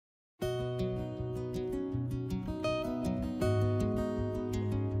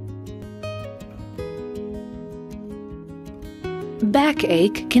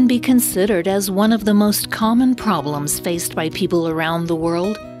Backache can be considered as one of the most common problems faced by people around the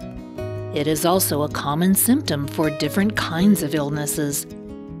world. It is also a common symptom for different kinds of illnesses.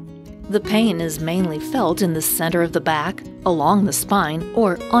 The pain is mainly felt in the center of the back, along the spine,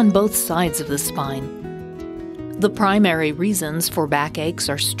 or on both sides of the spine. The primary reasons for backaches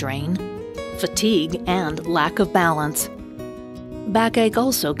are strain, fatigue, and lack of balance. Backache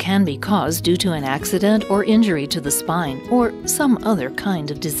also can be caused due to an accident or injury to the spine or some other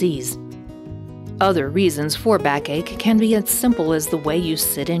kind of disease. Other reasons for backache can be as simple as the way you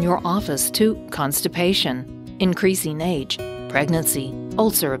sit in your office to constipation, increasing age, pregnancy,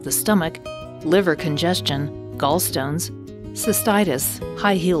 ulcer of the stomach, liver congestion, gallstones, cystitis,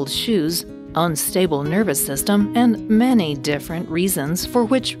 high-heeled shoes, unstable nervous system, and many different reasons for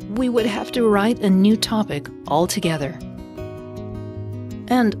which we would have to write a new topic altogether.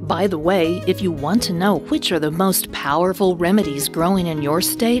 And by the way, if you want to know which are the most powerful remedies growing in your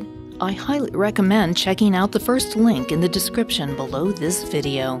state, I highly recommend checking out the first link in the description below this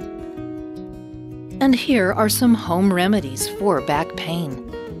video. And here are some home remedies for back pain.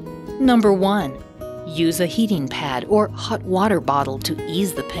 Number 1. Use a heating pad or hot water bottle to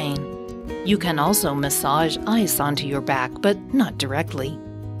ease the pain. You can also massage ice onto your back, but not directly.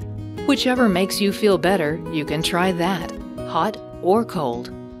 Whichever makes you feel better, you can try that, hot or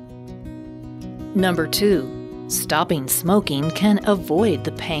cold. Number 2. Stopping smoking can avoid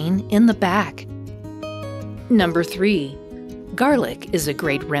the pain in the back. Number 3. Garlic is a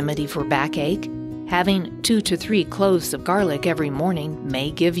great remedy for backache. Having 2 to 3 cloves of garlic every morning may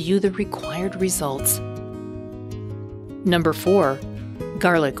give you the required results. Number 4.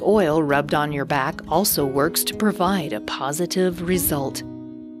 Garlic oil rubbed on your back also works to provide a positive result.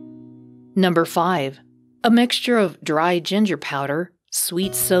 Number 5. A mixture of dry ginger powder,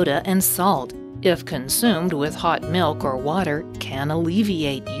 sweet soda, and salt, if consumed with hot milk or water, can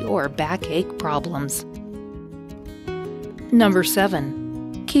alleviate your backache problems. Number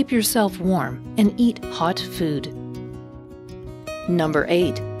 7. Keep yourself warm and eat hot food. Number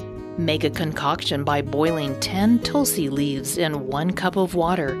 8. Make a concoction by boiling 10 tulsi leaves in 1 cup of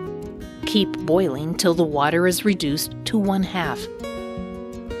water. Keep boiling till the water is reduced to 1/2.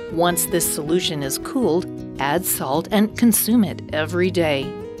 Once this solution is cooled, add salt and consume it every day.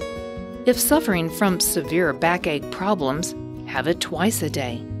 If suffering from severe backache problems, have it twice a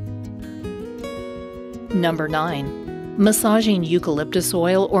day. Number 9. Massaging eucalyptus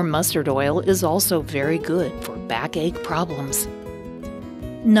oil or mustard oil is also very good for backache problems.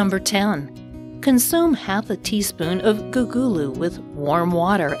 Number 10. Consume half a teaspoon of gugulu with warm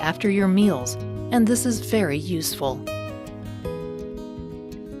water after your meals, and this is very useful.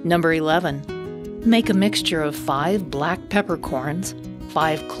 Number 11. Make a mixture of 5 black peppercorns,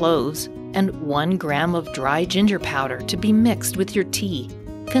 5 cloves, and 1 gram of dry ginger powder to be mixed with your tea.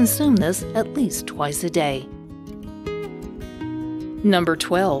 Consume this at least twice a day. Number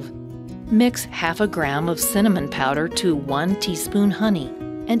 12. Mix half a gram of cinnamon powder to 1 teaspoon honey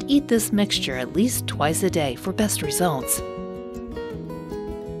and eat this mixture at least twice a day for best results.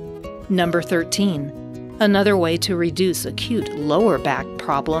 Number 13. Another way to reduce acute lower back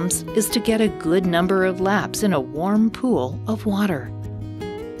problems is to get a good number of laps in a warm pool of water.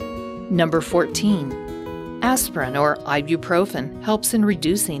 Number 14. Aspirin or ibuprofen helps in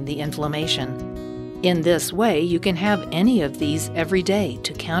reducing the inflammation. In this way, you can have any of these every day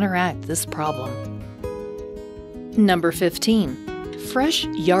to counteract this problem. Number 15. Fresh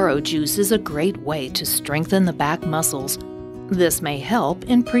yarrow juice is a great way to strengthen the back muscles. This may help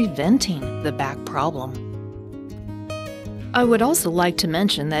in preventing the back problem. I would also like to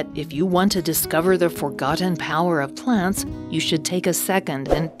mention that if you want to discover the forgotten power of plants, you should take a second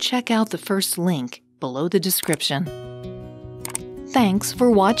and check out the first link below the description. Thanks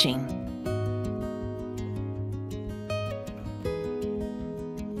for watching.